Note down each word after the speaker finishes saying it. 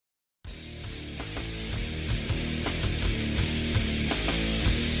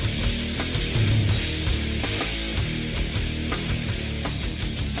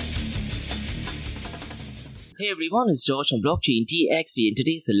Hey everyone, it's George from Blockchain TXP and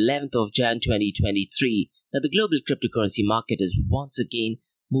today is the 11th of Jan 2023. Now the global cryptocurrency market has once again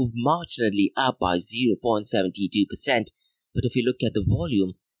moved marginally up by 0.72%. But if you look at the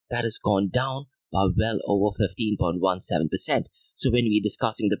volume, that has gone down by well over 15.17%. So when we're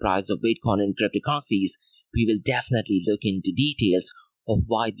discussing the price of Bitcoin and cryptocurrencies, we will definitely look into details of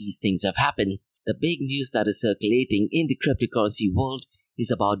why these things have happened. The big news that is circulating in the cryptocurrency world is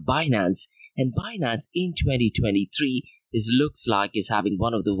about Binance. And Binance in 2023 looks like is having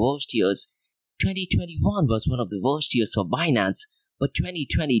one of the worst years. 2021 was one of the worst years for Binance, but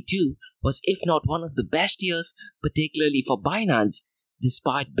 2022 was if not one of the best years, particularly for Binance,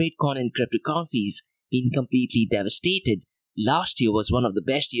 despite Bitcoin and cryptocurrencies being completely devastated. Last year was one of the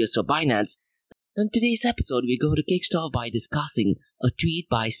best years for Binance. In today's episode, we're going to kickstart by discussing a tweet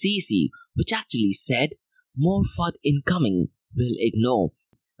by CZ, which actually said, "More FUD incoming, will ignore."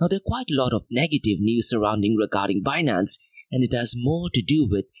 Now, there are quite a lot of negative news surrounding regarding Binance, and it has more to do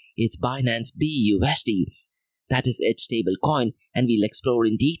with its Binance BUSD. That is its stable coin, and we'll explore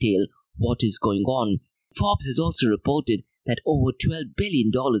in detail what is going on. Forbes has also reported that over $12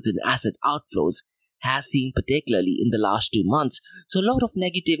 billion in asset outflows has seen particularly in the last 2 months. So a lot of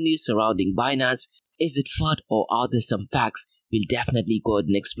negative news surrounding Binance. Is it FUD or are there some facts? We'll definitely go ahead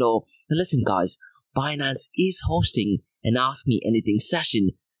and explore. Now listen guys, Binance is hosting an Ask Me Anything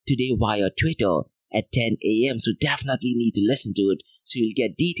session today via Twitter at 10 a.m. So definitely need to listen to it so you'll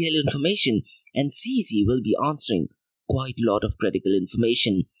get detailed information, and CZ will be answering quite a lot of critical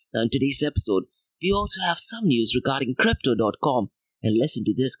information. Now in today's episode, we also have some news regarding Crypto.com, and listen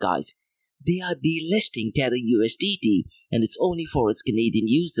to this guys. They are delisting Tether USDT and it's only for its Canadian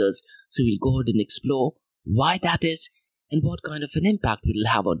users, so we'll go ahead and explore why that is and what kind of an impact it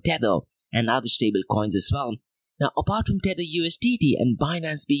will have on Tether and other stable coins as well. Now, apart from Tether USDT and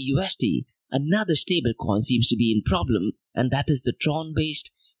Binance BUSD, another stablecoin seems to be in problem, and that is the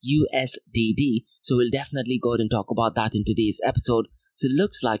Tron-based USDD. So we'll definitely go ahead and talk about that in today's episode. So it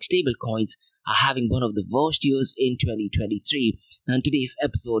looks like stablecoins are having one of the worst years in 2023. Now, in today's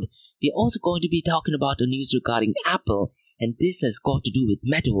episode, we're also going to be talking about the news regarding Apple, and this has got to do with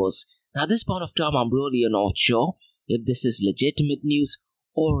Metaverse. Now, at this point of time, I'm really not sure if this is legitimate news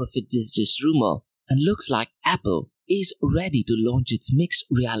or if it is just rumor. And looks like Apple is ready to launch its mixed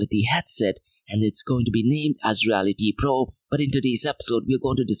reality headset, and it's going to be named as Reality Pro. But in today's episode, we're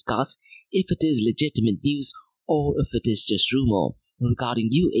going to discuss if it is legitimate news or if it is just rumor. Regarding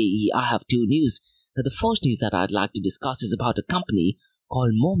UAE, I have two news. Now, the first news that I'd like to discuss is about a company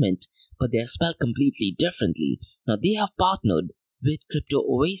called Moment, but they're spelled completely differently. Now, they have partnered with Crypto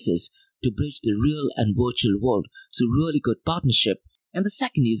Oasis to bridge the real and virtual world. So, really good partnership. And the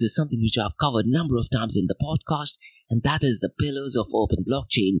second news is something which I've covered a number of times in the podcast, and that is the pillars of open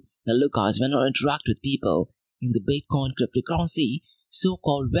blockchain. Now look guys, when I interact with people in the Bitcoin cryptocurrency,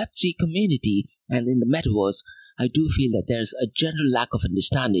 so-called Web3 community, and in the metaverse, I do feel that there's a general lack of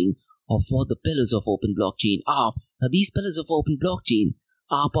understanding of what the pillars of open blockchain are. Now these pillars of open blockchain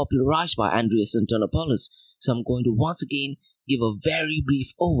are popularized by Andreas Antonopoulos, so I'm going to once again give a very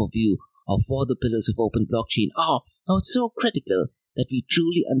brief overview of what the pillars of open blockchain are. Now it's so critical that we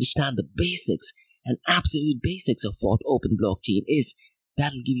truly understand the basics and absolute basics of what open blockchain is.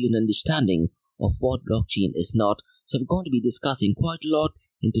 That'll give you an understanding of what blockchain is not. So we're going to be discussing quite a lot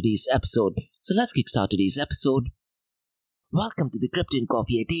in today's episode. So let's kickstart today's episode. Welcome to the Crypto and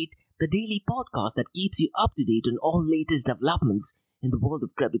Coffee at 8, the daily podcast that keeps you up to date on all latest developments in the world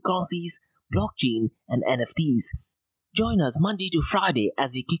of cryptocurrencies, blockchain, and NFTs. Join us Monday to Friday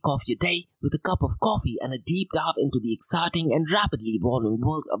as we kick off your day with a cup of coffee and a deep dive into the exciting and rapidly evolving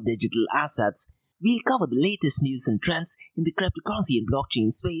world of digital assets. We'll cover the latest news and trends in the cryptocurrency and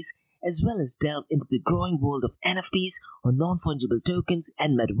blockchain space, as well as delve into the growing world of NFTs or non-fungible tokens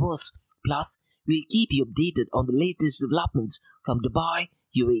and metaverse. Plus, we'll keep you updated on the latest developments from Dubai,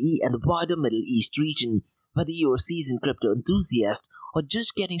 UAE, and the wider Middle East region. Whether you're a seasoned crypto enthusiast or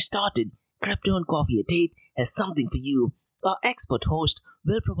just getting started, Crypto and Coffee at 8 has something for you. Our expert host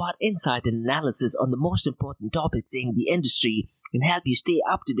will provide insight and analysis on the most important topics in the industry and help you stay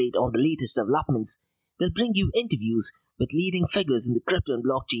up to date on the latest developments. We'll bring you interviews with leading figures in the crypto and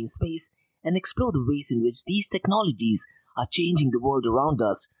blockchain space and explore the ways in which these technologies are changing the world around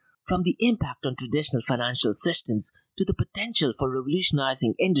us, from the impact on traditional financial systems to the potential for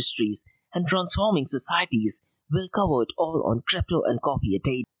revolutionizing industries and transforming societies. We'll cover it all on Crypto and Coffee at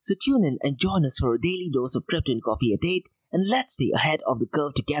 8. So tune in and join us for a daily dose of Crypto and Coffee at 8, and let's stay ahead of the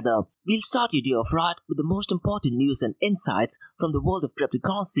curve together. We'll start your day off right with the most important news and insights from the world of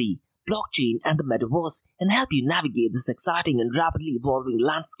cryptocurrency, blockchain, and the metaverse and help you navigate this exciting and rapidly evolving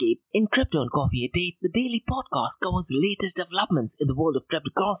landscape. In Crypto and Coffee at 8, the daily podcast covers the latest developments in the world of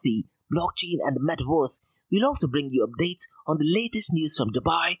cryptocurrency, blockchain, and the metaverse. We'll also bring you updates on the latest news from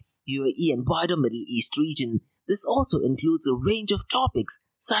Dubai, UAE, and wider Middle East region. This also includes a range of topics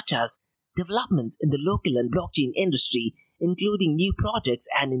such as developments in the local and blockchain industry, including new projects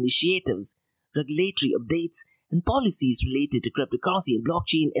and initiatives, regulatory updates, and policies related to cryptocurrency and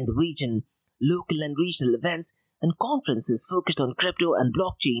blockchain in the region, local and regional events and conferences focused on crypto and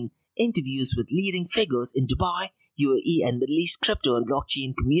blockchain, interviews with leading figures in Dubai, UAE, and Middle East crypto and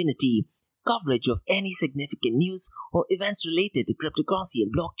blockchain community, coverage of any significant news or events related to cryptocurrency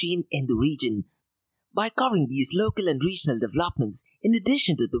and blockchain in the region. By covering these local and regional developments, in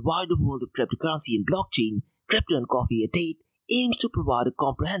addition to the wider world of cryptocurrency and blockchain, Crypto and Coffee at 8 aims to provide a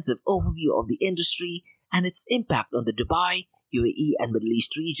comprehensive overview of the industry and its impact on the Dubai, UAE, and Middle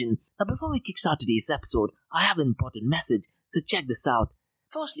East region. Now, before we kickstart today's episode, I have an important message, so check this out.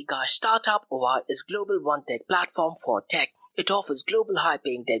 Firstly, guys, Startup OI is global one-tech platform for tech. It offers global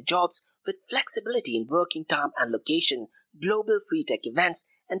high-paying tech jobs with flexibility in working time and location, global free tech events,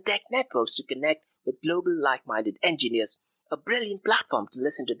 and tech networks to connect with global like-minded engineers. A brilliant platform to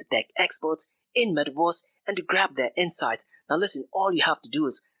listen to the tech experts in Metaverse and to grab their insights. Now listen, all you have to do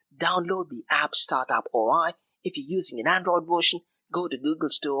is download the app Startup OI. If you're using an Android version, go to Google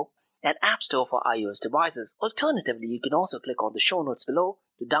Store and App Store for iOS devices. Alternatively, you can also click on the show notes below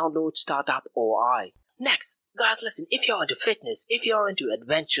to download Startup OI. Next, guys, listen, if you're into fitness, if you're into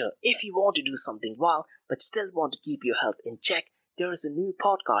adventure, if you want to do something wild but still want to keep your health in check, there is a new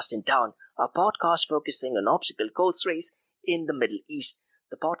podcast in town, a podcast focusing on obstacle course race in the Middle East.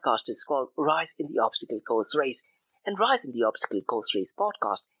 The podcast is called Rise in the Obstacle Course Race, and Rise in the Obstacle Course Race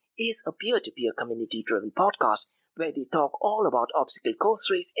podcast is a peer-to-peer community-driven podcast where they talk all about obstacle course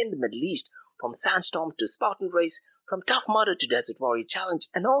race in the Middle East, from Sandstorm to Spartan Race, from Tough Mudder to Desert Warrior Challenge,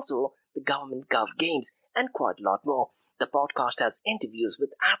 and also the Government Gov Games, and quite a lot more. The podcast has interviews with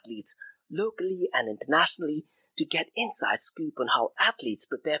athletes locally and internationally to get inside scoop on how athletes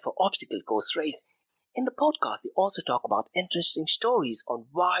prepare for obstacle course race. In the podcast, they also talk about interesting stories on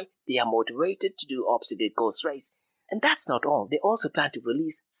why they are motivated to do obstacle course race. And that's not all. They also plan to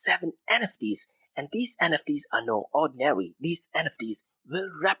release 7 NFTs, and these NFTs are no ordinary. These NFTs will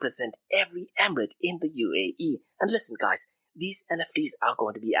represent every emirate in the UAE. And listen, guys, these NFTs are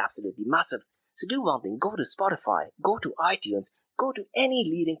going to be absolutely massive. So do one thing, go to Spotify, go to iTunes, go to any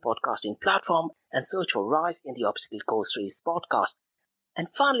leading podcasting platform and search for Rise in the Obstacle Course Race podcast. And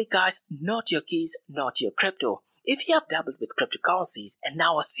finally, guys, not your keys, not your crypto. If you have dabbled with cryptocurrencies and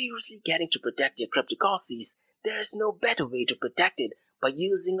now are seriously getting to protect your cryptocurrencies, there is no better way to protect it by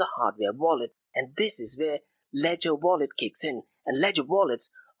using a hardware wallet. And this is where Ledger Wallet kicks in. And Ledger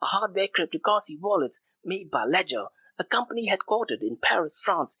Wallets are hardware cryptocurrency wallets made by Ledger, a company headquartered in Paris,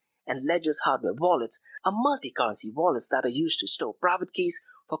 France. And Ledger's hardware wallets are multi-currency wallets that are used to store private keys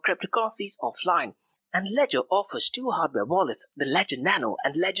for cryptocurrencies offline. And Ledger offers 2 hardware wallets, the Ledger Nano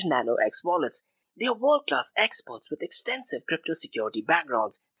and Ledger Nano X wallets. They are world-class experts with extensive crypto security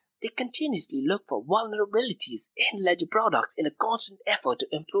backgrounds. They continuously look for vulnerabilities in Ledger products in a constant effort to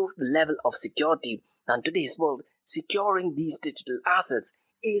improve the level of security. Now, in today's world, securing these digital assets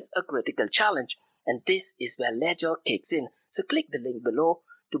is a critical challenge, and this is where Ledger kicks in. So click the link below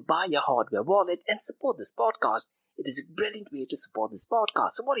to buy your hardware wallet and support this podcast. It is a brilliant way to support this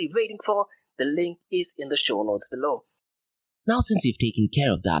podcast. So what are you waiting for? The link is in the show notes below. Now, since we've taken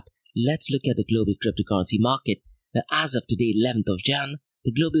care of that, let's look at the global cryptocurrency market. Now, as of today, 11th of Jan,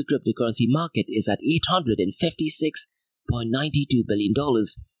 the global cryptocurrency market is at $856.92 billion.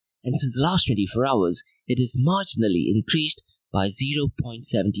 And since the last 24 hours, it is marginally increased by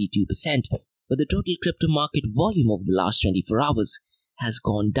 0.72%. But the total crypto market volume over the last 24 hours has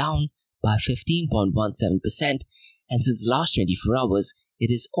gone down by 15.17%. And since the last 24 hours, it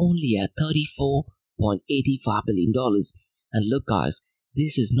is only at $34.85 billion. And look, guys,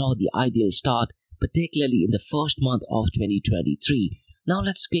 this is not the ideal start, particularly in the first month of 2023. Now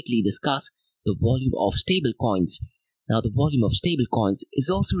let's quickly discuss the volume of stablecoins. Now the volume of stablecoins is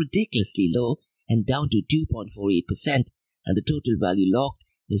also ridiculously low and down to 2.48%, and the total value locked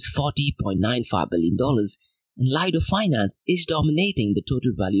is $40.95 billion. And Lido Finance is dominating the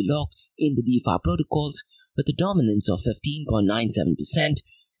total value locked in the DeFi protocols with a dominance of 15.97%,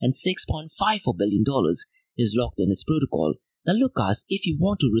 and $6.54 billion is locked in its protocol. Now look, guys, if you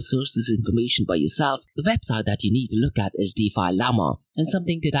want to research this information by yourself, the website that you need to look at is DeFi Llama, and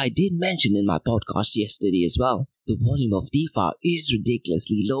something that I did mention in my podcast yesterday as well. The volume of DeFi is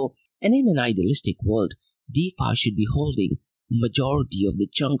ridiculously low, and in an idealistic world, DeFi should be holding majority of the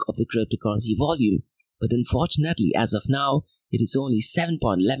chunk of the cryptocurrency volume, but unfortunately, as of now, it is only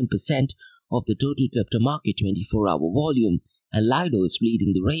 7.11% of the total crypto market 24-hour volume, and Lido is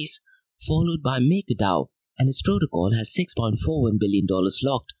leading the race, followed by MakerDAO, and its protocol has $6.41 billion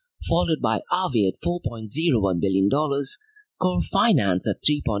locked, followed by Aave at $4.01 billion, Core Finance at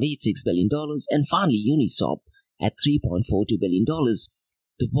 $3.86 billion, and finally Uniswap at $3.42 billion.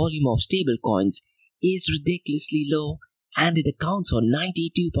 The volume of stablecoins is ridiculously low, and it accounts for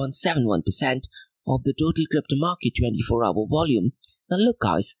 92.71% of the total crypto market 24-hour volume. Now look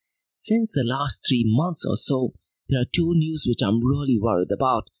guys, since the last 3 months or so, there are two news which I'm really worried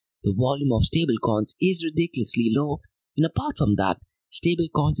about. The volume of stablecoins is ridiculously low, and apart from that,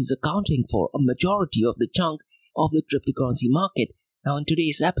 stablecoins is accounting for a majority of the chunk of the cryptocurrency market. Now in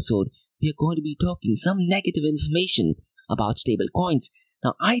today's episode, we are going to be talking some negative information about stablecoins.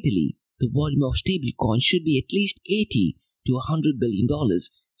 Now ideally, the volume of stablecoins should be at least $80 to $100 billion,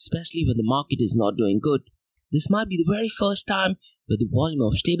 especially when the market is not doing good. This might be the very first time where the volume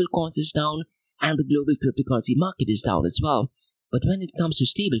of stablecoins is down and the global cryptocurrency market is down as well. But when it comes to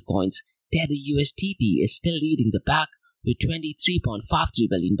stablecoins, Tether USDT is still leading the pack with $23.53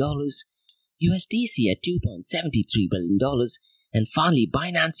 billion, USDC at $2.73 billion, and finally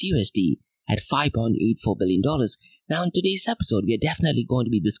Binance USD at $5.84 billion. Now in today's episode, we are definitely going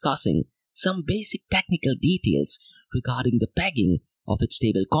to be discussing some basic technical details regarding the pegging of its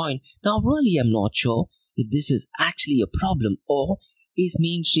stablecoin. Now really I'm not sure if this is actually a problem or is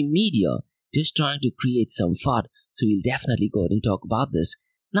mainstream media just trying to create some FUD. So we'll definitely go ahead and talk about this.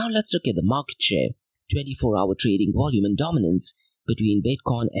 Now let's look at the market share, 24-hour trading volume and dominance between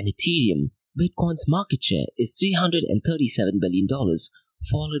Bitcoin and Ethereum. Bitcoin's market share is $337 billion,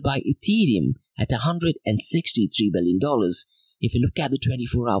 followed by Ethereum at $163 billion. If you look at the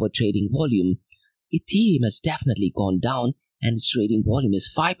 24-hour trading volume, Ethereum has definitely gone down and its trading volume is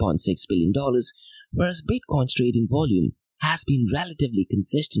 $5.6 billion, whereas Bitcoin's trading volume has been relatively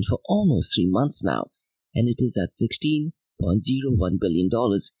consistent for almost 3 months now, and it is at $16.01 billion.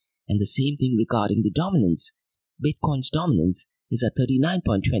 And the same thing regarding the dominance. Bitcoin's dominance is at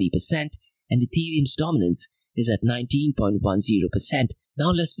 39.20% and Ethereum's dominance is at 19.10%.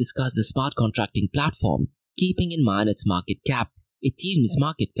 Now let's discuss the smart contracting platform. Keeping in mind its market cap, Ethereum's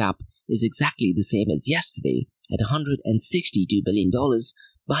market cap is exactly the same as yesterday at $162 billion.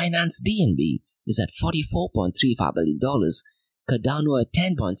 Binance BNB is at $44.35 billion, Cardano at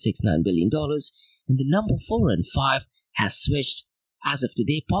 $10.69 billion, and the number 4 and 5 has switched. As of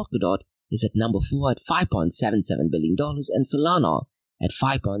today, Polkadot is at number 4 at $5.77 billion and Solana at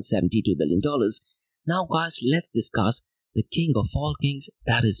 $5.72 billion. Now guys, let's discuss the king of all kings,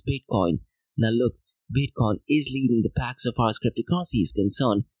 that is Bitcoin. Now look, Bitcoin is leading the pack so far as cryptocurrency is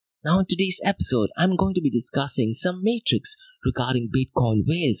concerned. Now in today's episode, I'm going to be discussing some metrics regarding Bitcoin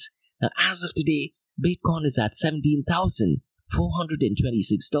whales. Now as of today, Bitcoin is at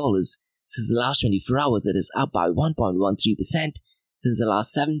 $17,426. Since the last 24 hours, it is up by 1.13%. Since the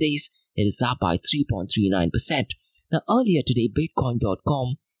last 7 days, it is up by 3.39%. Now earlier today,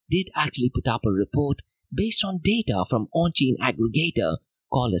 Bitcoin.com did actually put up a report based on data from on-chain aggregator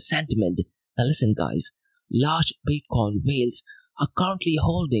called a Sentiment. Now listen guys, large Bitcoin whales are currently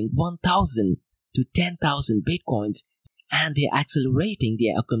holding 1,000 to 10,000 Bitcoins and they're accelerating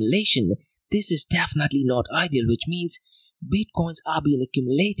their accumulation. This is definitely not ideal, which means Bitcoins are being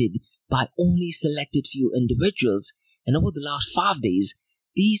accumulated by only selected few individuals, and over the last 5 days,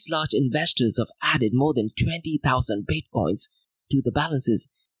 these large investors have added more than 20,000 Bitcoins to the balances.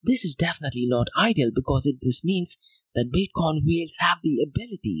 This is definitely not ideal because this means that Bitcoin whales have the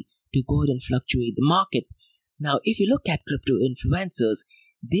ability to go ahead and fluctuate the market. Now, if you look at crypto influencers,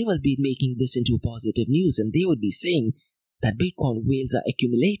 they will be making this into positive news and they would be saying that Bitcoin whales are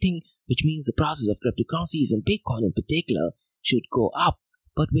accumulating, which means the prices of cryptocurrencies and Bitcoin in particular should go up.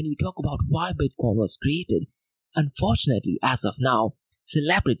 But when you talk about why Bitcoin was created, unfortunately, as of now,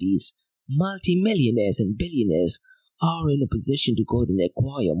 celebrities, multimillionaires and billionaires are in a position to go ahead and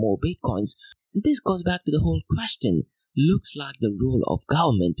acquire more Bitcoins. And this goes back to the whole question. Looks like the role of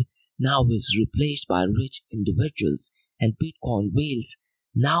government now is replaced by rich individuals, and Bitcoin whales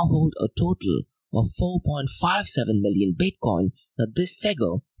now hold a total of 4.57 million Bitcoin. Now this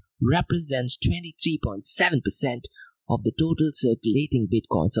figure represents 23.7% of the total circulating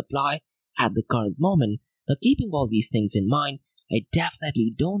Bitcoin supply at the current moment. Now keeping all these things in mind, I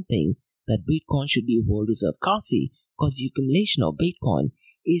definitely don't think that Bitcoin should be a world reserve currency because the accumulation of Bitcoin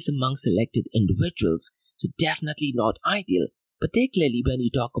is among selected individuals, so definitely not ideal, particularly when you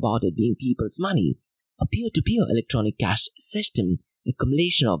talk about it being people's money. A peer-to-peer electronic cash system,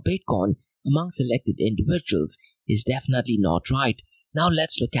 accumulation of Bitcoin among selected individuals is definitely not right. Now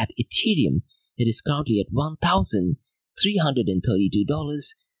let's look at Ethereum. It is currently at $1,332.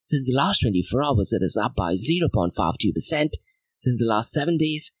 Since the last 24 hours, it is up by 0.52%. Since the last 7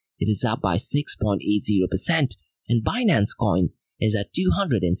 days, it is up by 6.80%. And Binance Coin is at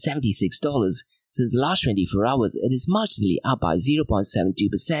 $276. Since the last 24 hours, it is marginally up by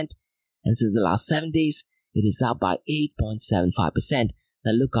 0.72%. And since the last 7 days, it is up by 8.75%.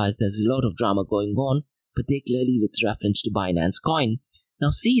 Now look guys, there's a lot of drama going on, particularly with reference to Binance Coin. Now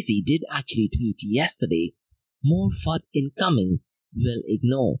CZ did actually tweet yesterday, more FUD incoming, will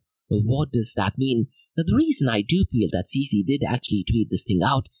ignore. Now what does that mean? Now the reason I do feel that CZ did actually tweet this thing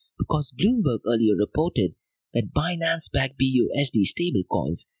out, because Bloomberg earlier reported that Binance-backed BUSD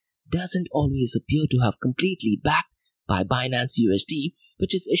stablecoins doesn't always appear to have completely backed by Binance USD,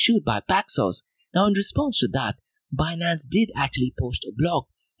 which is issued by Paxos. Now in response to that, Binance did actually post a blog,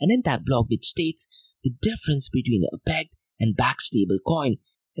 and in that blog it states the difference between a pegged and backed stablecoin,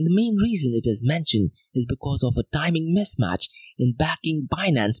 and the main reason it is mentioned is because of a timing mismatch in backing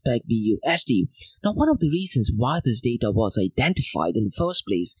Binance-pegged BUSD. Now one of the reasons why this data was identified in the first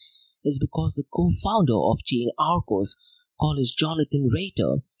place is because the co-founder of Chain Arcos, called as Jonathan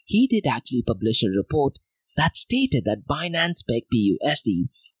Rater, he did actually publish a report that stated that Binance-pegged BUSD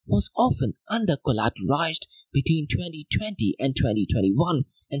was often under-collateralized between 2020 and 2021,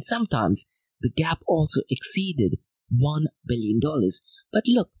 and sometimes the gap also exceeded $1 billion. But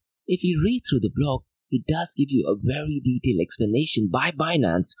look, if you read through the blog, it does give you a very detailed explanation by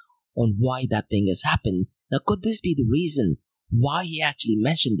Binance on why that thing has happened. Now, could this be the reason why he actually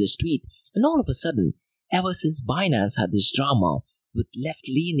mentioned this tweet? And all of a sudden, ever since Binance had this drama with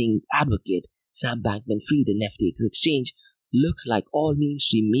left-leaning advocate Sam Bankman-Fried and FTX exchange, looks like all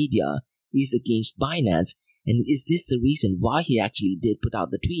mainstream media is against Binance. And is this the reason why he actually did put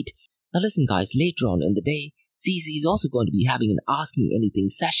out the tweet? Now listen guys, later on in the day, CZ is also going to be having an Ask Me Anything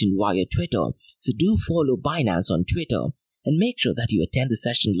session via Twitter. So do follow Binance on Twitter and make sure that you attend the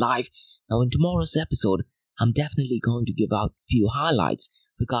session live. Now in tomorrow's episode, I'm definitely going to give out a few highlights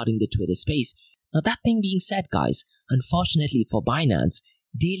regarding the Twitter space. Now that thing being said guys, unfortunately for Binance,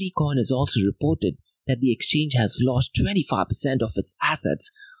 Daily Coin has also reported that the exchange has lost 25% of its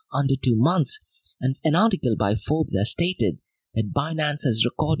assets under 2 months. And an article by Forbes has stated that Binance has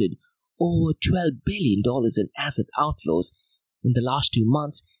recorded over $12 billion in asset outflows in the last 2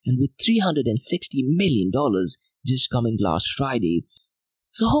 months, and with $360 million just coming last Friday.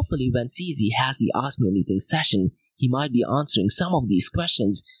 So hopefully when CZ has the Ask Me Anything session, he might be answering some of these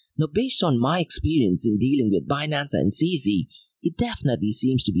questions. Now based on my experience in dealing with Binance and CZ, he definitely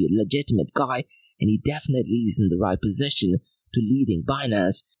seems to be a legitimate guy, and he definitely is in the right position to leading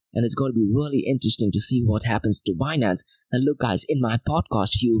Binance. And it's going to be really interesting to see what happens to Binance. And look guys, in my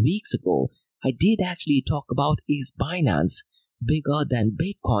podcast a few weeks ago, I did actually talk about, is Binance bigger than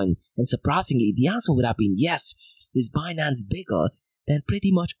Bitcoin? And surprisingly, the answer would have been yes. Is Binance bigger than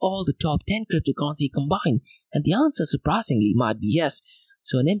pretty much all the top 10 cryptocurrency combined? And the answer surprisingly might be yes.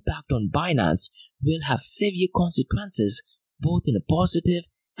 So an impact on Binance will have severe consequences, both in a positive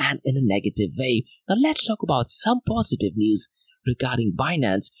and in a negative way. Now let's talk about some positive news regarding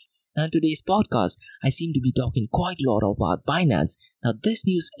Binance. Now in today's podcast, I seem to be talking quite a lot about Binance. Now this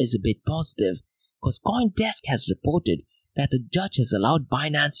news is a bit positive, because CoinDesk has reported that a judge has allowed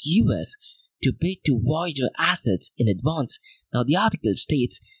Binance US to bid to Voyager assets in advance. Now the article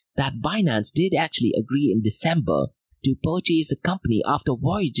states that Binance did actually agree in December to purchase the company after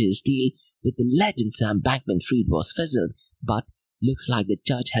Voyager's deal with the legend Sam Bankman-Fried was fizzled, but looks like the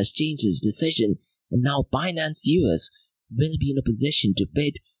judge has changed his decision, and now Binance US will be in a position to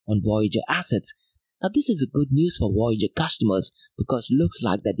bid on Voyager assets. Now this is a good news for Voyager customers, because looks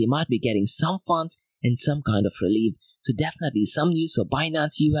like that they might be getting some funds and some kind of relief. So definitely some news for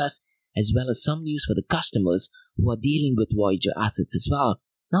Binance US, as well as some news for the customers who are dealing with Voyager assets as well.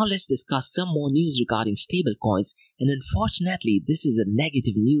 Now let's discuss some more news regarding stablecoins, and unfortunately this is a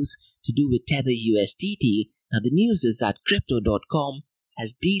negative news to do with Tether USDT. Now the news is that Crypto.com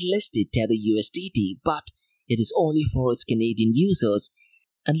has delisted Tether USDT, but it is only for its Canadian users,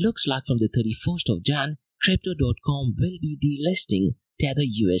 and looks like from the 31st of Jan, Crypto.com will be delisting Tether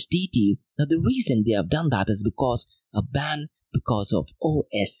USDT. Now the reason they have done that is because a ban because of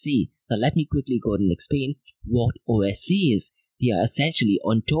OSC. Now let me quickly go ahead and explain what OSC is. They are essentially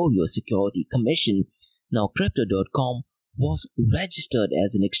Ontario Security Commission. Now Crypto.com was registered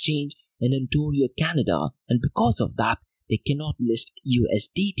as an exchange in Ontario, Canada, and because of that, they cannot list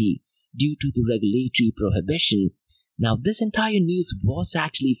USDT due to the regulatory prohibition. Now this entire news was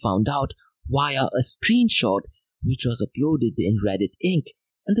actually found out via a screenshot which was uploaded in Reddit Inc.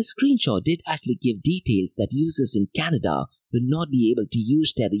 And the screenshot did actually give details that users in Canada will not be able to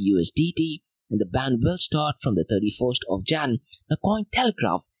use Tether USDT, and the ban will start from the 31st of Jan. Now,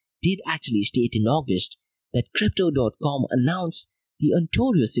 Cointelegraph did actually state in August that Crypto.com announced the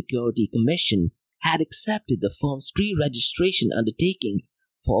Ontario Security Commission had accepted the firm's pre-registration undertaking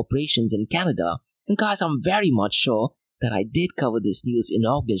for operations in Canada. And guys, I'm very much sure that I did cover this news in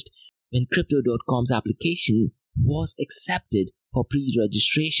August when Crypto.com's application was accepted for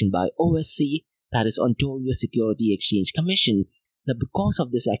pre-registration by OSC, that is Ontario Security Exchange Commission. Now, because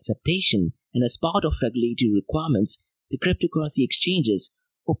of this acceptation and as part of regulatory requirements, the cryptocurrency exchanges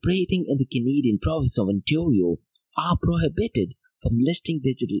operating in the Canadian province of Ontario are prohibited from listing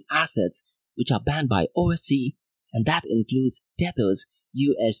digital assets which are banned by OSC, and that includes Tether's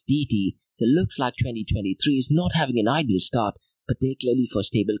USDT. So it looks like 2023 is not having an ideal start, particularly for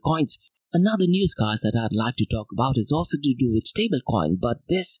stablecoins. Another news, guys, that I'd like to talk about is also to do with stablecoin, but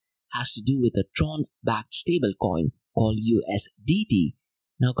this has to do with a Tron-backed stablecoin called USDT.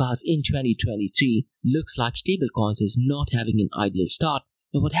 Now, guys, in 2023, looks like stablecoins is not having an ideal start.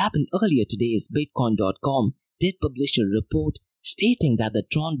 Now, what happened earlier today is Bitcoin.com did publish a report stating that the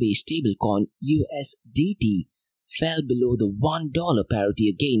Tron-based stablecoin USDT fell below the $1 parity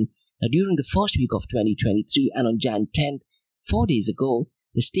again. Now, during the first week of 2023 and on Jan 10th, 4 days ago,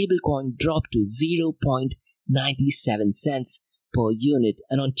 the stablecoin dropped to 0.97 cents per unit,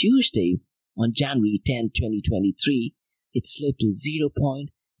 and on Tuesday, on January 10, 2023, it slipped to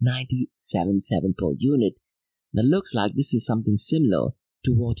 0.977 per unit. Now, looks like this is something similar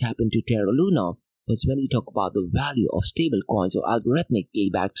to what happened to Terra Luna, because when you talk about the value of stablecoins or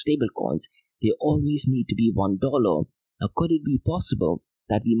algorithmically backed stablecoins, they always need to be $1. Now, could it be possible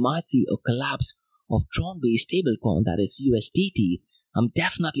that we might see a collapse of Tron-based stablecoin, that is USDT? I'm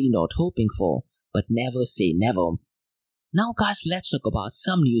definitely not hoping for, but never say never. Now, guys, let's talk about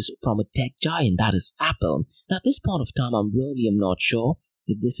some news from a tech giant, that is Apple. Now, at this point of time, I'm not sure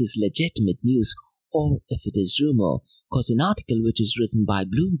if this is legitimate news or if it is rumor, because an article which is written by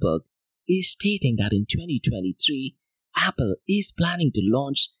Bloomberg is stating that in 2023, Apple is planning to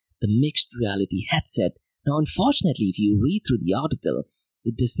launch the mixed reality headset. Now, unfortunately, if you read through the article,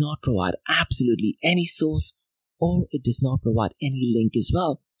 it does not provide absolutely any source, or it does not provide any link as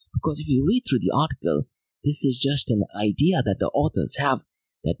well, because if you read through the article, this is just an idea that the authors have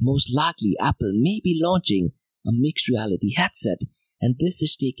that most likely Apple may be launching a mixed reality headset, and this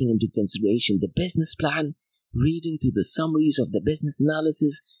is taking into consideration the business plan, reading through the summaries of the business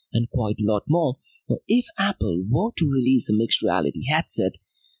analysis, and quite a lot more. Now, if Apple were to release a mixed reality headset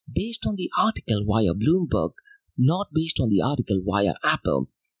based on the article via Bloomberg, not based on the article via Apple,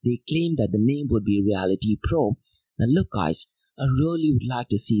 they claim that the name would be Reality Pro. Now look, guys, I really would like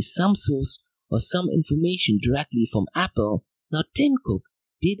to see some source or some information directly from Apple. Now, Tim Cook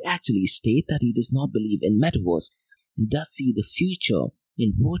did actually state that he does not believe in metaverse and does see the future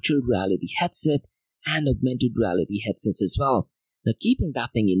in virtual reality headset and augmented reality headsets as well. Now, keeping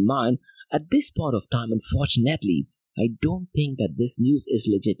that thing in mind, at this point of time, unfortunately, I don't think that this news is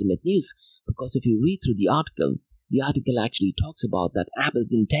legitimate news, because if you read through the article actually talks about that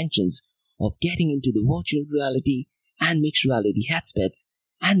Apple's intentions of getting into the virtual reality and mixed reality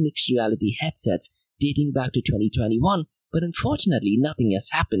headsets dating back to 2021, but unfortunately nothing has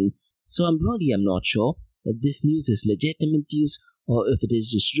happened. So I'm not sure if this news is legitimate news or if it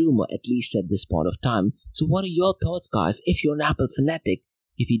is just rumor, at least at this point of time. So what are your thoughts, guys? If you're an Apple fanatic,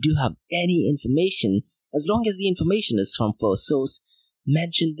 if you do have any information, as long as the information is from first source,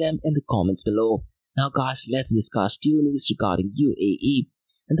 mention them in the comments below. Now, guys, let's discuss two news regarding UAE.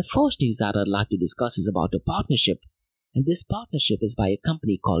 And the first news that I'd like to discuss is about a partnership. And this partnership is by a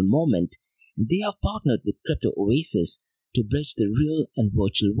company called Moment. And they have partnered with Crypto Oasis to bridge the real and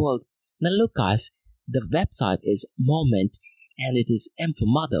virtual world. Now, look, guys, the website is Moment, and it is M for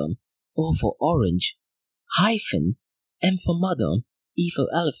Mother, O for Orange, hyphen, M for Mother, E for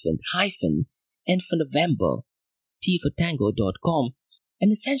Elephant, hyphen, N for November, T for Tango.com.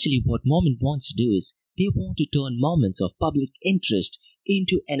 And essentially what Moment wants to do is they want to turn moments of public interest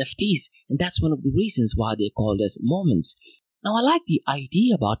into NFTs, and that's one of the reasons why they're called as Moments. Now, I like the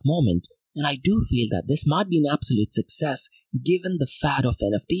idea about Moment, and I do feel that this might be an absolute success given the fad of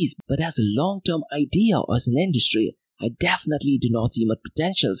NFTs, but as a long-term idea or as an industry, I definitely do not see much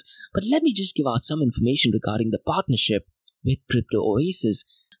potentials. But let me just give out some information regarding the partnership with Crypto Oasis.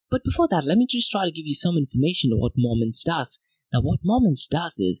 But before that, let me just try to give you some information on what Moments does. Now, what Moments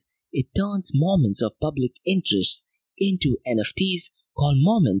does is it turns moments of public interest into NFTs called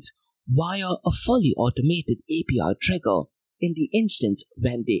Moments via a fully automated API trigger in the instance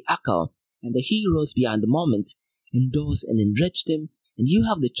when they occur, and the heroes behind the moments endorse and enrich them and you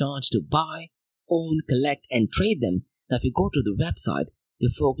have the chance to buy, own, collect, and trade them. Now, if you go to the website, they're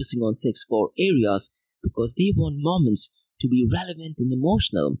focusing on 6 core areas because they want moments to be relevant and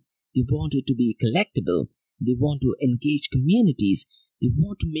emotional. They want it to be collectible. They want to engage communities. They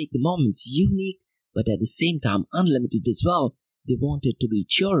want to make the moments unique, but at the same time unlimited as well. They want it to be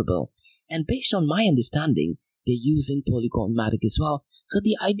shareable. And based on my understanding, they're using Polygon Matic as well. So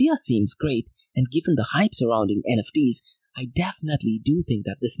the idea seems great, and given the hype surrounding NFTs, I definitely do think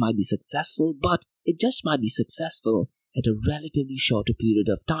that this might be successful, but it just might be successful at a relatively shorter period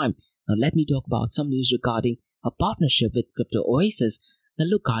of time. Now let me talk about some news regarding a partnership with Crypto Oasis. Now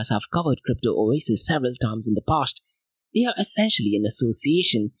look guys, I've covered Crypto Oasis several times in the past. They are essentially an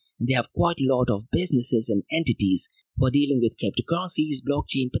association, and they have quite a lot of businesses and entities who are dealing with cryptocurrencies,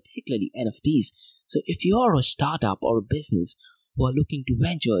 blockchain, particularly NFTs. So if you are a startup or a business who are looking to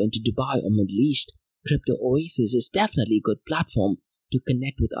venture into Dubai or Middle East, Crypto Oasis is definitely a good platform to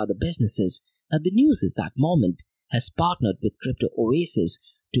connect with other businesses. Now the news is that Moment has partnered with Crypto Oasis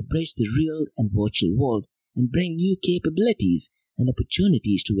to bridge the real and virtual world and bring new capabilities and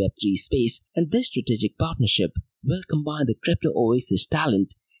opportunities to Web3 space. And this strategic partnership will combine the Crypto Oasis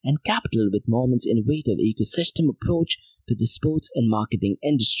talent and capital with Moment's innovative ecosystem approach to the sports and marketing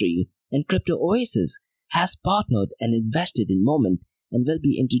industry. And Crypto Oasis has partnered and invested in Moment and will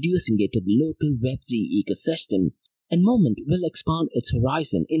be introducing it to the local Web3 ecosystem. And Moment will expand its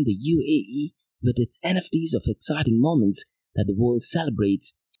horizon in the UAE with its NFTs of exciting moments that the world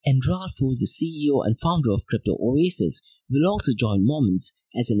celebrates. And Ralph, who's the CEO and founder of Crypto Oasis, will also join Moments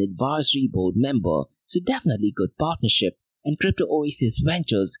as an advisory board member. So definitely good partnership. And Crypto Oasis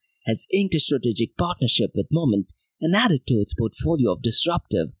Ventures has inked a strategic partnership with Moment and added to its portfolio of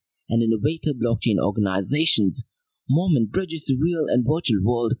disruptive and innovative blockchain organizations. Moment bridges the real and virtual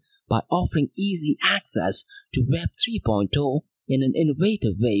world by offering easy access to Web 3.0 in an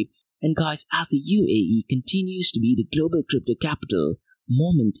innovative way. And guys, as the UAE continues to be the global crypto capital,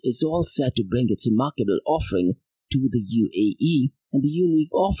 Moment is all set to bring its remarkable offering to the UAE, and the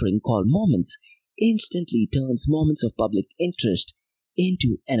unique offering called Moments instantly turns moments of public interest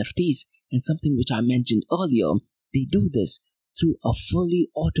into NFTs. And something which I mentioned earlier, they do this through a fully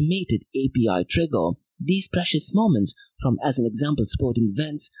automated API trigger. These precious moments from, as an example, sporting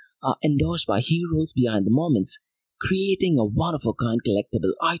events are endorsed by heroes behind the moments, creating a one-of-a-kind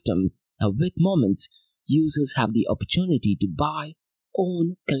collectible item. Now with Moments, users have the opportunity to buy,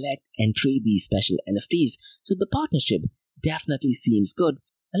 own, collect, and trade these special NFTs. So the partnership definitely seems good.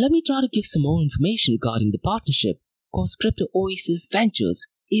 And let me try to give some more information regarding the partnership. Of course, Crypto Oasis Ventures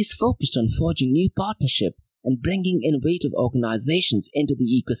is focused on forging new partnership and bringing innovative organizations into the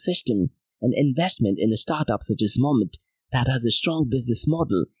ecosystem. An investment in a startup such as Moment that has a strong business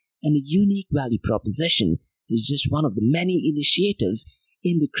model and a unique value proposition is just one of the many initiatives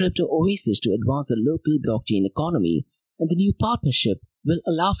in the Crypto Oasis to advance the local blockchain economy. And the new partnership will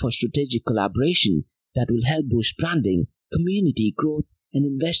allow for strategic collaboration that will help boost branding, community growth, and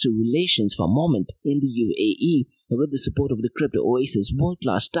investor relations for Moment in the UAE. And with the support of the Crypto Oasis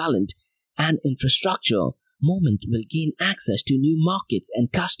world-class talent and infrastructure, Moment will gain access to new markets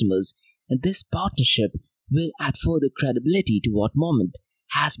and customers, and this partnership will add further credibility to what Moment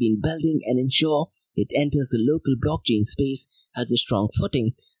has been building and ensure it enters the local blockchain space as a strong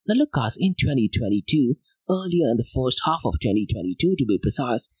footing. Now look guys, in 2022, earlier in the first half of 2022 to be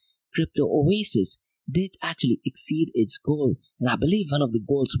precise, Crypto Oasis did actually exceed its goal, and I believe one of the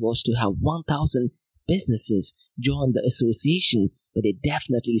goals was to have 1,000 businesses join the association, but it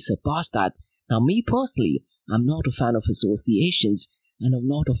definitely surpassed that. Now me personally, I'm not a fan of associations, and I'm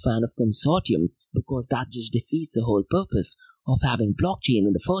not a fan of consortium because that just defeats the whole purpose of having blockchain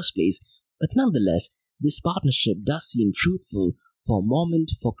in the first place. But nonetheless, this partnership does seem fruitful for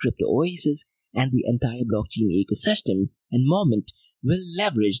Moment, for Crypto Oasis, and the entire blockchain ecosystem. And Moment will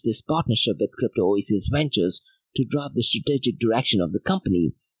leverage this partnership with Crypto Oasis Ventures to drive the strategic direction of the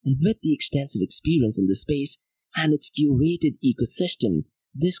company. And with the extensive experience in the space and its curated ecosystem,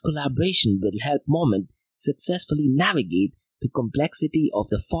 this collaboration will help Moment successfully navigate the complexity of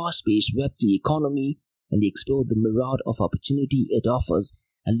the fast-paced Web3 economy and explore the myriad of opportunity it offers.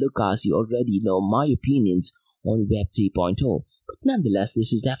 And look, as you already know my opinions on Web 3.0, but nonetheless,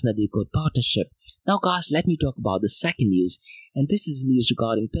 this is definitely a good partnership. Now guys, let me talk about the second news, and this is news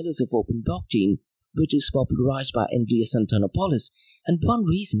regarding Pillars of Open Blockchain, which is popularized by Andreas Antonopoulos. And one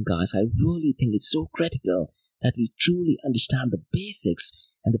reason, guys, I really think it's so critical that we truly understand the basics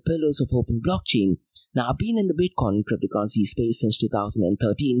and the pillars of open blockchain. Now, I've been in the Bitcoin and cryptocurrency space since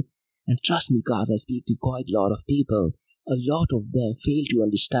 2013, and trust me guys, I speak to quite a lot of people. A lot of them fail to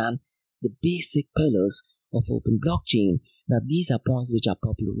understand the basic pillars of open blockchain. Now, these are points which are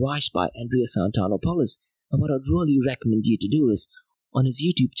popularized by Andreas Antonopoulos, and what I'd really recommend you to do is, on his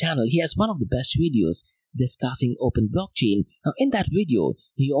YouTube channel, he has one of the best videos discussing open blockchain. Now, in that video,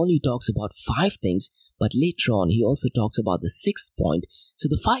 he only talks about 5 things, but later on, he also talks about the 6th point. So,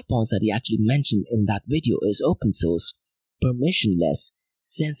 the 5 points that he actually mentioned in that video is open source, permissionless,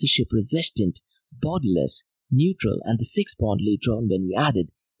 censorship resistant, borderless, neutral, and the 6th point later on when he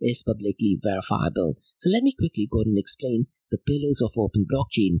added is publicly verifiable. So let me quickly go ahead and explain the pillars of open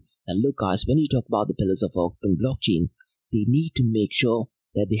blockchain. And look guys, when you talk about the pillars of open blockchain, they need to make sure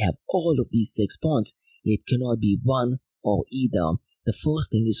that they have all of these 6 points. It cannot be one or either. The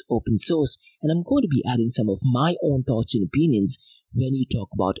first thing is open source, and I'm going to be adding some of my own thoughts and opinions when you talk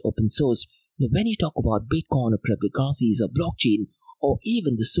about open source. Now, when you talk about Bitcoin or cryptocurrencies or blockchain or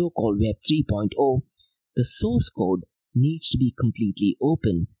even the so-called Web 3.0, the source code needs to be completely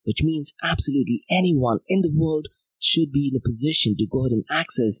open, which means absolutely anyone in the world should be in a position to go ahead and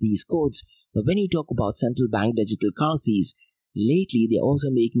access these codes. Now, when you talk about central bank digital currencies, lately they're also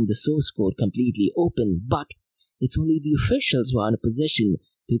making the source code completely open, but it's only the officials who are in a position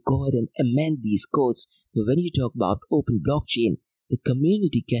to go ahead and amend these codes. But when you talk about open blockchain, the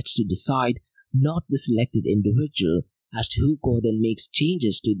community gets to decide, not the selected individual, as to who go ahead and makes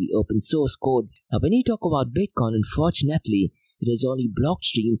changes to the open source code. Now, when you talk about Bitcoin, unfortunately, it is only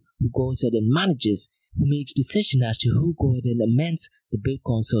Blockstream who goes ahead and manages, who makes decision as to who go ahead and amends the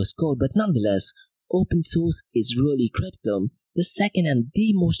Bitcoin source code. But nonetheless, open source is really critical. The second and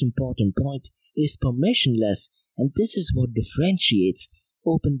the most important point is permissionless, and this is what differentiates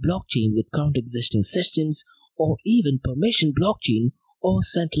open blockchain with current existing systems, or even permission blockchain, or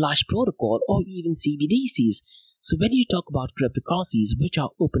centralized protocol, or even CBDCs. So when you talk about cryptocurrencies which are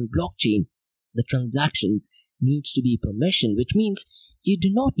open blockchain, the transactions needs to be permission, which means you do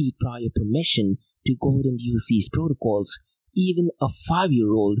not need prior permission to go ahead and use these protocols. Even a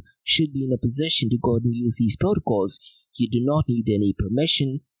 5-year-old should be in a position to go ahead and use these protocols. You do not need any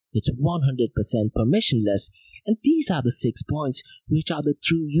permission. It's 100% permissionless. And these are the 6 points which are the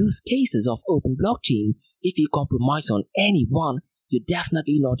true use cases of open blockchain. If you compromise on any one, you're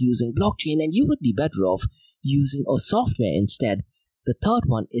definitely not using blockchain, and you would be better off using a software instead. The third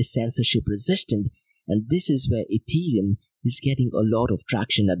one is censorship resistant, and this is where Ethereum is getting a lot of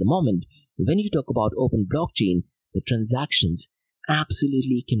traction at the moment. When you talk about open blockchain, the transactions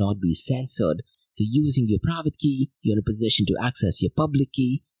absolutely cannot be censored. So using your private key, you're in a position to access your public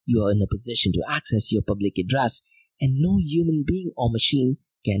key, you are in a position to access your public address, and no human being or machine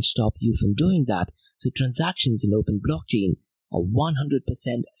can stop you from doing that. So transactions in open blockchain are 100%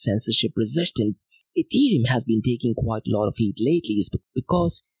 censorship resistant. Ethereum has been taking quite a lot of heat lately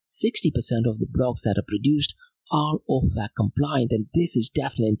because 60% of the blocks that are produced are OFAC compliant, and this is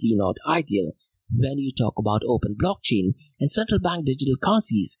definitely not ideal. When you talk about open blockchain, and central bank digital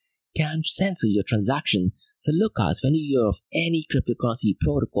currencies can censor your transaction. So look guys, when you hear of any cryptocurrency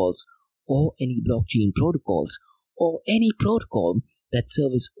protocols or any blockchain protocols or any protocol that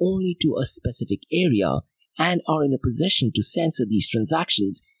serves only to a specific area and are in a position to censor these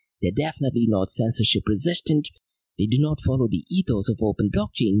transactions, they're definitely not censorship resistant. They do not follow the ethos of open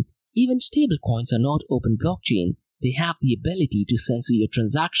blockchain. Even stablecoins are not open blockchain. They have the ability to censor your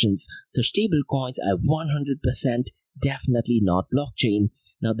transactions. So stablecoins are 100% definitely not blockchain.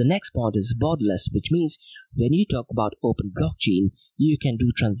 Now the next point is borderless, which means when you talk about open blockchain, you can do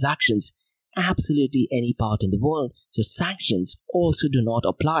transactions absolutely any part in the world. So sanctions also do not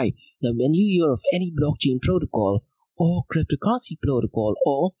apply. Now when you hear of any blockchain protocol or cryptocurrency protocol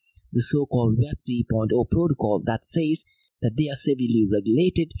or the so-called Web 3.0 protocol that says that they are severely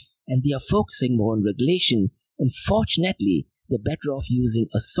regulated and they are focusing more on regulation, unfortunately, they're better off using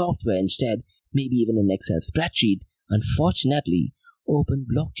a software instead, maybe even an Excel spreadsheet. Unfortunately, open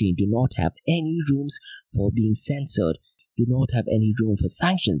blockchain do not have any rooms for being censored, do not have any room for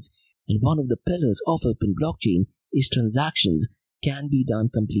sanctions. And one of the pillars of open blockchain is transactions can be done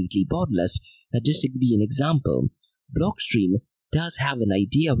completely borderless. Now just to give you an example, Blockstream does have an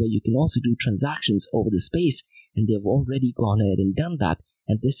idea where you can also do transactions over the space, and they've already gone ahead and done that.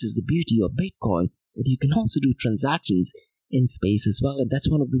 And this is the beauty of Bitcoin, that you can also do transactions in space as well. And that's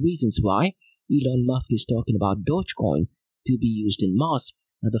one of the reasons why Elon Musk is talking about Dogecoin to be used in Mars.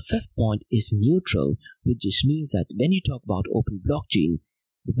 Now the 5th point is neutral, which just means that when you talk about open blockchain,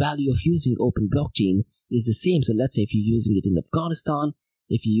 the value of using open blockchain is the same. So let's say if you're using it in Afghanistan,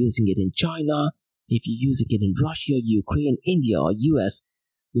 if you're using it in China, if you're using it in Russia, Ukraine, India, or US,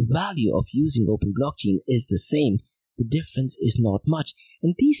 the value of using open blockchain is the same. The difference is not much.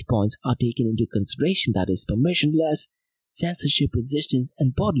 And these points are taken into consideration, that is permissionless, censorship resistance,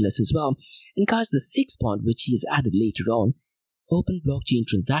 and borderless as well. And guys, the sixth point which he has added later on, open blockchain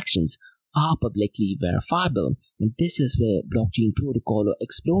transactions are publicly verifiable. And this is where blockchain protocol or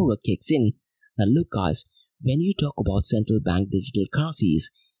explorer kicks in. Now look guys, when you talk about central bank digital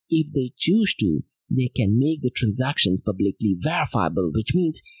currencies, if they choose to, they can make the transactions publicly verifiable, which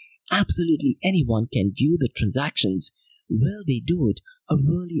means absolutely anyone can view the transactions. Will they do it? I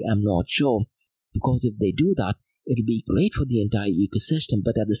really am not sure. Because if they do that, it'll be great for the entire ecosystem,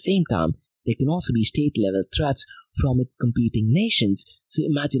 but at the same time, there can also be state level threats from its competing nations. So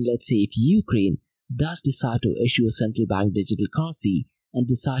imagine, let's say, if Ukraine does decide to issue a central bank digital currency and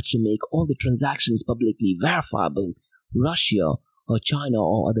decides to make all the transactions publicly verifiable, Russia or China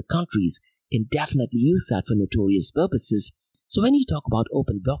or other countries can definitely use that for nefarious purposes. So when you talk about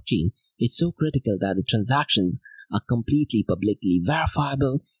open blockchain, it's so critical that the transactions are completely publicly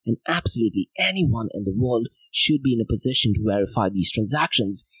verifiable, and absolutely anyone in the world should be in a position to verify these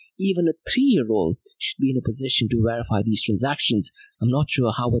transactions. Even a 3-year-old should be in a position to verify these transactions. I'm not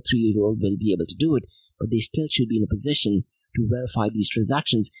sure how a 3-year-old will be able to do it, but they still should be in a position to verify these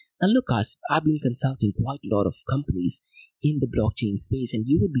transactions. Now look guys, I've been consulting quite a lot of companies in the blockchain space, and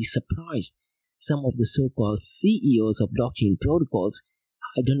you would be surprised. Some of the so-called CEOs of blockchain protocols,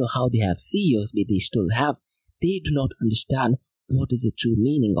 I don't know how they have CEOs, but they still have. They do not understand what is the true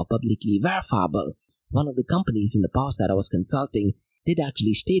meaning of publicly verifiable. One of the companies in the past that I was consulting did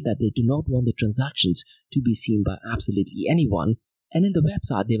actually state that they do not want the transactions to be seen by absolutely anyone. And in the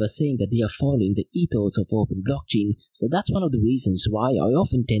website, they were saying that they are following the ethos of open blockchain. So that's one of the reasons why I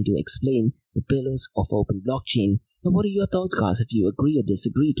often tend to explain the pillars of open blockchain. Now, what are your thoughts, guys? If you agree or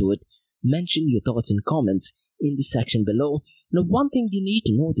disagree to it, mention your thoughts in comments in the section below. Now, one thing you need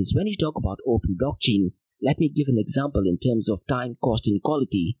to notice when you talk about open blockchain, let me give an example in terms of time, cost, and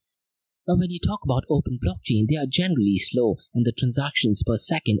quality. Now, when you talk about open blockchain, they are generally slow, and the transactions per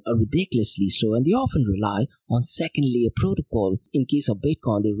second are ridiculously slow, and they often rely on second layer protocol. In case of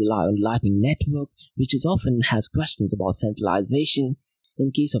Bitcoin, they rely on Lightning Network, which is often has questions about centralization. In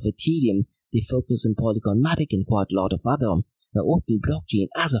case of Ethereum, they focus on Polygon Matic and quite a lot of other. Now, open blockchain,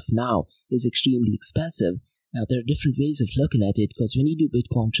 as of now, is extremely expensive. Now, there are different ways of looking at it, because when you do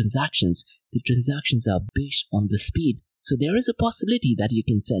Bitcoin transactions, the transactions are based on the speed. So there is a possibility that you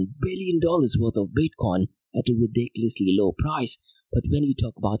can send $1 billion worth of Bitcoin at a ridiculously low price. But when you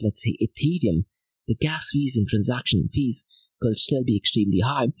talk about, let's say, Ethereum, the gas fees and transaction fees could still be extremely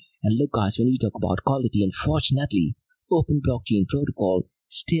high. And look guys, when you talk about quality, unfortunately, open blockchain protocol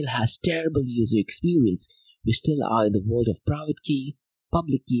still has terrible user experience. We still are in the world of private key,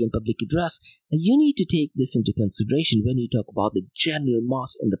 public key, and public address. And you need to take this into consideration when you talk about the general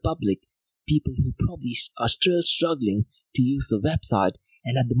mass in the public, people who probably are still struggling to use the website.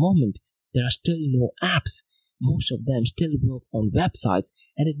 And at the moment, there are still no apps. Most of them still work on websites,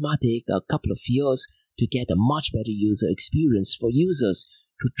 and it might take a couple of years to get a much better user experience for users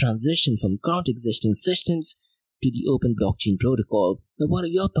to transition from current existing systems to the open blockchain protocol. Now, what are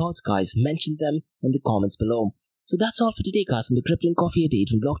your thoughts, guys? Mention them in the comments below. So that's all for today, guys, on the Crypto and Coffee Update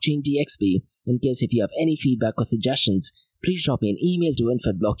from Blockchain DXB. In case if you have any feedback or suggestions, please drop me an email to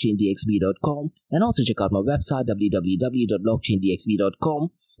info@blockchaindxb.com, and also check out my website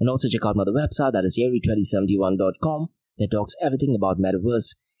www.blockchaindxb.com, and also check out my other website, that is Area2071.com, that talks everything about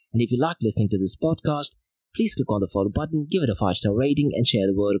Metaverse. And if you like listening to this podcast, please click on the follow button, give it a 5-star rating, and share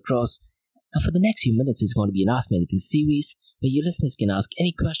the word across. And for the next few minutes, it's going to be an Ask Me Anything series, where your listeners can ask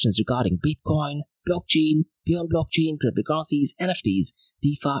any questions regarding Bitcoin, blockchain, beyond blockchain, cryptocurrencies, NFTs,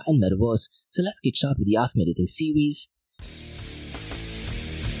 DeFi, and Metaverse. So let's get started with the Ask Me Anything series.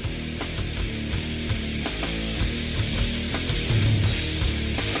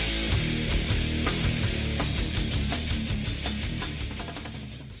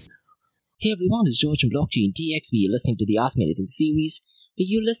 Hey everyone, it's George from Blockchain DXB. You're listening to the Ask Me Anything series, where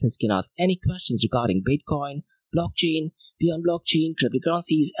you listeners can ask any questions regarding Bitcoin, blockchain, beyond blockchain,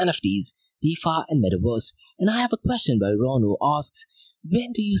 cryptocurrencies, NFTs, DeFi, and Metaverse. And I have a question by Ron, who asks,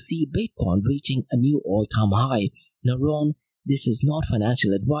 when do you see Bitcoin reaching a new all-time high? Now Ron, this is not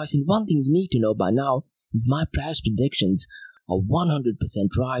financial advice, and one thing you need to know by now is my price predictions are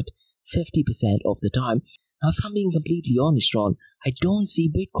 100% right 50% of the time. Now, if I'm being completely honest, Ron, I don't see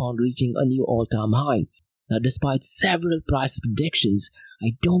Bitcoin reaching a new all-time high. Now, despite several price predictions,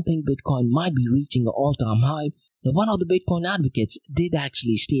 I don't think Bitcoin might be reaching an all-time high. Now, one of the Bitcoin advocates did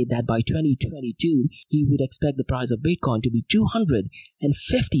actually state that by 2022, he would expect the price of Bitcoin to be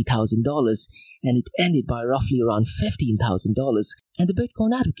 $250,000, and it ended by roughly around $15,000. And the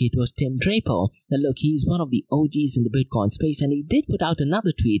Bitcoin advocate was Tim Draper. Now, look, he's one of the OGs in the Bitcoin space, and he did put out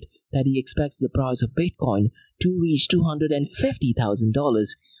another tweet that he expects the price of Bitcoin to reach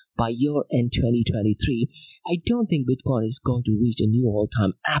 $250,000 by year-end 2023. I don't think Bitcoin is going to reach a new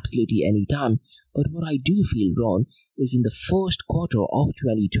all-time absolutely anytime. But what I do feel wrong is in the first quarter of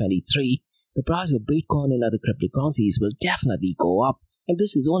 2023, the price of Bitcoin and other cryptocurrencies will definitely go up. And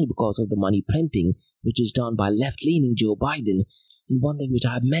this is only because of the money printing, which is done by left-leaning Joe Biden. And one thing which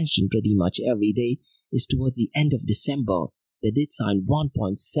I have mentioned pretty much every day is towards the end of December, they did sign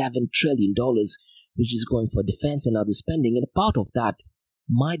 $1.7 trillion, which is going for defense and other spending. And a part of that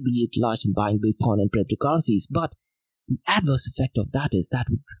might be utilized in buying Bitcoin and cryptocurrencies. But the adverse effect of that is that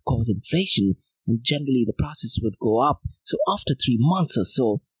would cause inflation, and generally the prices would go up. So after 3 months or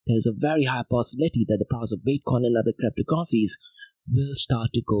so, there is a very high possibility that the price of Bitcoin and other cryptocurrencies will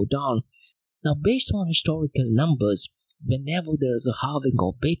start to go down. Now, based on historical numbers, whenever there is a halving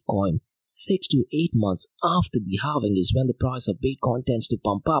of Bitcoin, 6 to 8 months after the halving is when the price of Bitcoin tends to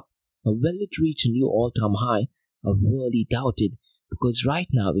pump up. Now, will it reach a new all-time high? I really doubt it, because right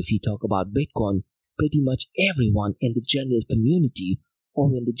now, if you talk about Bitcoin, pretty much everyone in the general community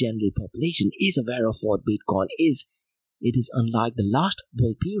or in the general population is aware of what Bitcoin is. It is unlike the last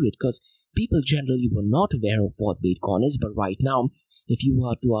bull period, because people generally were not aware of what Bitcoin is. But right now, if you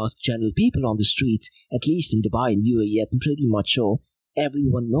were to ask general people on the streets, at least in Dubai and UAE, I'm pretty much sure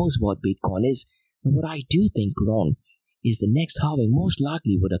everyone knows what Bitcoin is. And what I do think wrong is the next halving most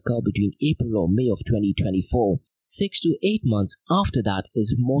likely would occur between April or May of 2024. 6 to 8 months after that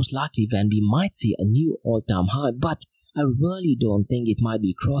is most likely when we might see a new all-time high, but I really don't think it might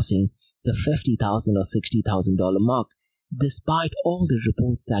be crossing the $50,000 or $60,000 mark, despite all the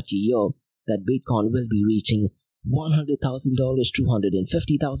reports that you hear that Bitcoin will be reaching $100,000,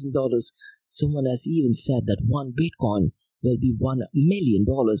 $250,000. Someone has even said that one Bitcoin will be $1 million.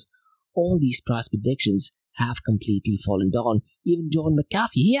 All these price predictions have completely fallen down. Even John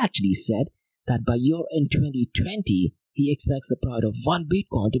McAfee, he actually said that by year-end 2020, he expects the price of one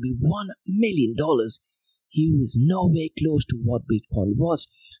Bitcoin to be $1 million. He was nowhere close to what Bitcoin was.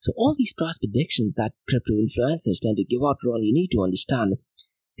 So all these price predictions that crypto influencers tend to give out, Ron, you need to understand,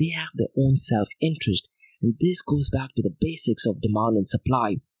 they have their own self-interest. And this goes back to the basics of demand and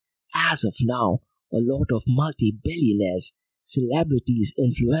supply. As of now, a lot of multi-billionaires, celebrities,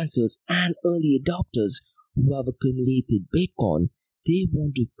 influencers, and early adopters who have accumulated Bitcoin, they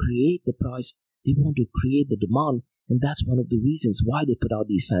want to create the price, they want to create the demand, and that's one of the reasons why they put out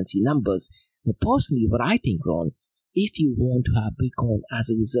these fancy numbers. Now, personally, what I think, Ron, if you want to have Bitcoin as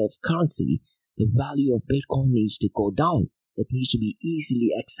a reserve currency, the value of Bitcoin needs to go down. It needs to be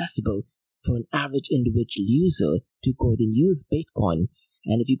easily accessible for an average individual user to go and use Bitcoin.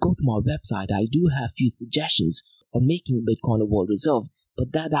 And if you go to my website, I do have few suggestions on making Bitcoin a world reserve,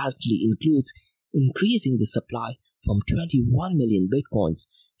 but that actually includes increasing the supply from 21 million Bitcoins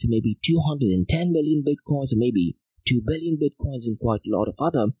to maybe 210 million Bitcoins, or maybe 2 billion Bitcoins, and quite a lot of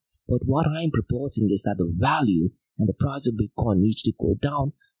other. But what I'm proposing is that the value and the price of Bitcoin needs to go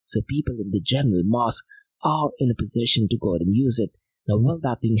down so people in the general mass are in a position to go and use it. Now, will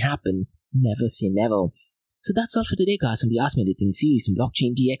that thing happen? Never say never. So that's all for today, guys, from the Ask Me Anything series in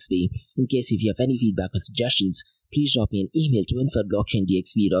Blockchain DXB. In case if you have any feedback or suggestions, please drop me an email to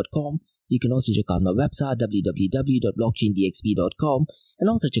info@blockchaindxb.com. You can also check out my website, www.blockchaindxb.com, and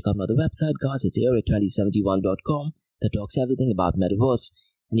also check out my other website, guys, it's area2071.com, that talks everything about Metaverse.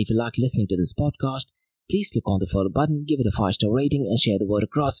 And if you like listening to this podcast, please click on the follow button, give it a 5-star rating, and share the word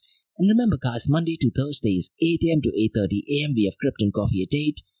across. And remember, guys, Monday to Thursdays, 8 a.m. to 8:30 a.m., we have Crypto and Coffee at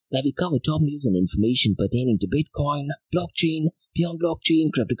 8, where we cover top news and information pertaining to Bitcoin, blockchain, beyond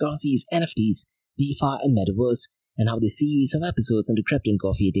blockchain, cryptocurrencies, NFTs, DeFi, and Metaverse. And how the series of episodes on the Crypto and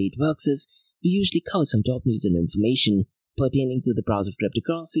Coffee at 8 works is, we usually cover some top news and information pertaining to the price of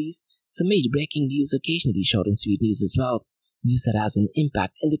cryptocurrencies, some major breaking news, occasionally short and sweet news as well, news that has an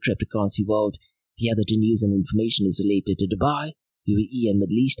impact in the cryptocurrency world. The other two news and information is related to Dubai, UAE and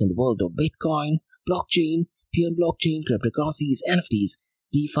Middle East, and the world of Bitcoin, blockchain, pure blockchain, cryptocurrencies, NFTs,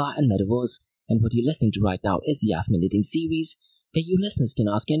 DeFi, and Metaverse. And what you're listening to right now is the Ask Me Anything series, where you listeners can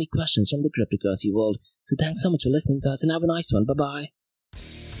ask any questions from the cryptocurrency world. So thanks so much for listening, guys, and have a nice one. Bye-bye.